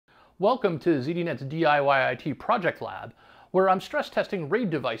Welcome to ZDNet's DIY IT Project Lab, where I'm stress testing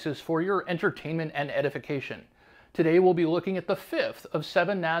RAID devices for your entertainment and edification. Today we'll be looking at the fifth of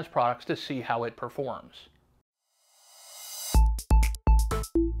 7 NAS products to see how it performs.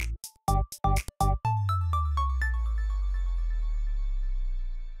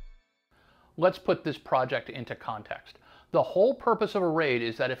 Let's put this project into context. The whole purpose of a RAID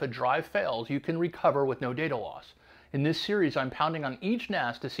is that if a drive fails, you can recover with no data loss. In this series, I'm pounding on each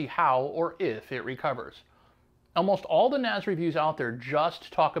NAS to see how or if it recovers. Almost all the NAS reviews out there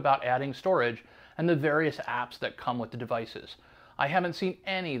just talk about adding storage and the various apps that come with the devices. I haven't seen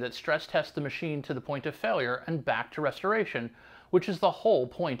any that stress test the machine to the point of failure and back to restoration, which is the whole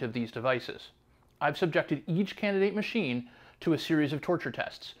point of these devices. I've subjected each candidate machine to a series of torture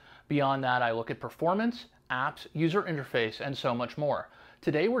tests. Beyond that, I look at performance, apps, user interface, and so much more.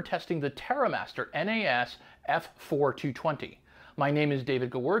 Today we're testing the Terramaster NAS F2-420. My name is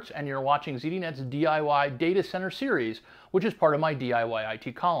David Gewirtz, and you're watching ZDNet's DIY Data Center series, which is part of my DIY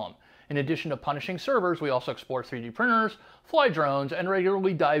IT column. In addition to punishing servers, we also explore 3D printers, fly drones, and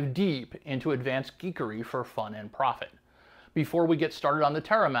regularly dive deep into advanced geekery for fun and profit. Before we get started on the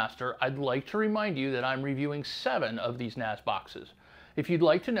Terramaster, I'd like to remind you that I'm reviewing 7 of these NAS boxes. If you'd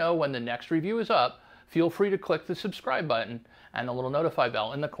like to know when the next review is up, feel free to click the subscribe button and the little notify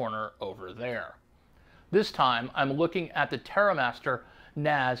bell in the corner over there. This time, I'm looking at the Terramaster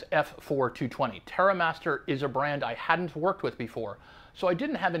NAS F2-420. Terramaster is a brand I hadn't worked with before, so I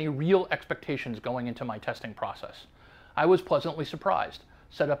didn't have any real expectations going into my testing process. I was pleasantly surprised.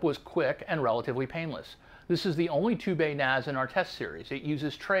 Setup was quick and relatively painless. This is the only 2-bay NAS in our test series. It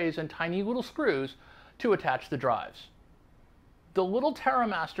uses trays and tiny little screws to attach the drives. The little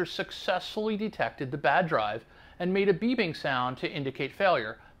Terramaster successfully detected the bad drive and made a beeping sound to indicate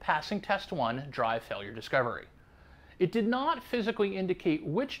failure, passing test 1 drive failure discovery. It did not physically indicate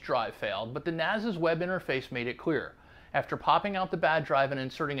which drive failed, but the NAS's web interface made it clear. After popping out the bad drive and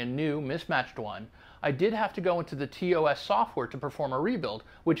inserting a new mismatched one, I did have to go into the TOS software to perform a rebuild,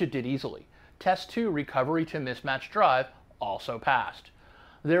 which it did easily. Test 2 recovery to mismatched drive also passed.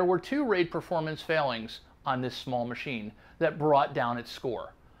 There were 2 RAID performance failings on this small machine that brought down its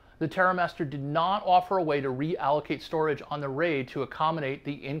score. The Terramaster did not offer a way to reallocate storage on the RAID to accommodate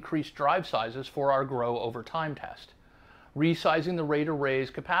the increased drive sizes for our grow over time test. Resizing the RAID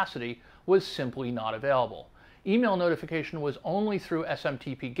array's capacity was simply not available. Email notification was only through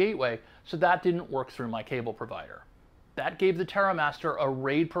SMTP gateway, so that didn't work through my cable provider. That gave the Terramaster a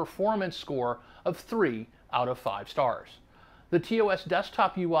RAID performance score of 3 out of 5 stars. The TOS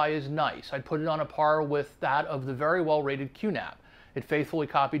desktop UI is nice. I'd put it on a par with that of the very well-rated QNAP. It faithfully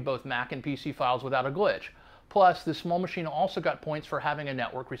copied both Mac and PC files without a glitch. Plus, this small machine also got points for having a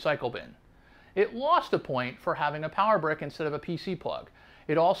network recycle bin. It lost a point for having a power brick instead of a PC plug.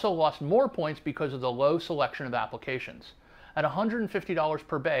 It also lost more points because of the low selection of applications. At $150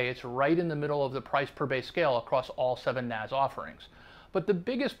 per bay, it's right in the middle of the price per bay scale across all 7 NAS offerings. But the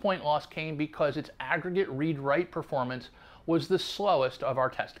biggest point loss came because its aggregate read-write performance was the slowest of our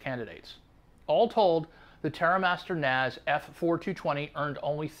test candidates. All told, the Terramaster NAS F2-420 earned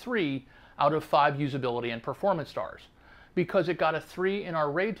only 3 out of 5 usability and performance stars. Because it got a 3 in our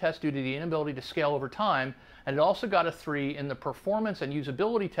RAID test due to the inability to scale over time, and it also got a 3 in the performance and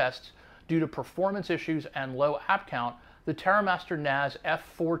usability tests due to performance issues and low app count, the Terramaster NAS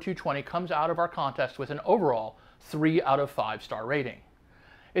F2-420 comes out of our contest with an overall 3 out of 5 star rating.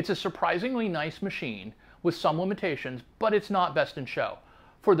 It's a surprisingly nice machine with some limitations, but it's not best in show.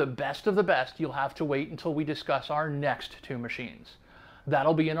 For the best of the best, you'll have to wait until we discuss our next 2 machines.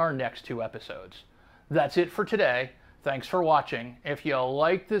 That'll be in our next 2 episodes. That's it for today. Thanks for watching. If you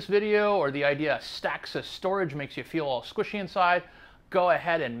like this video or the idea stacks of storage makes you feel all squishy inside, go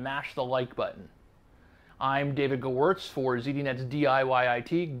ahead and mash the like button. I'm David Gewirtz for ZDNet's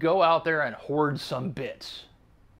DIY IT. Go out there and hoard some bits.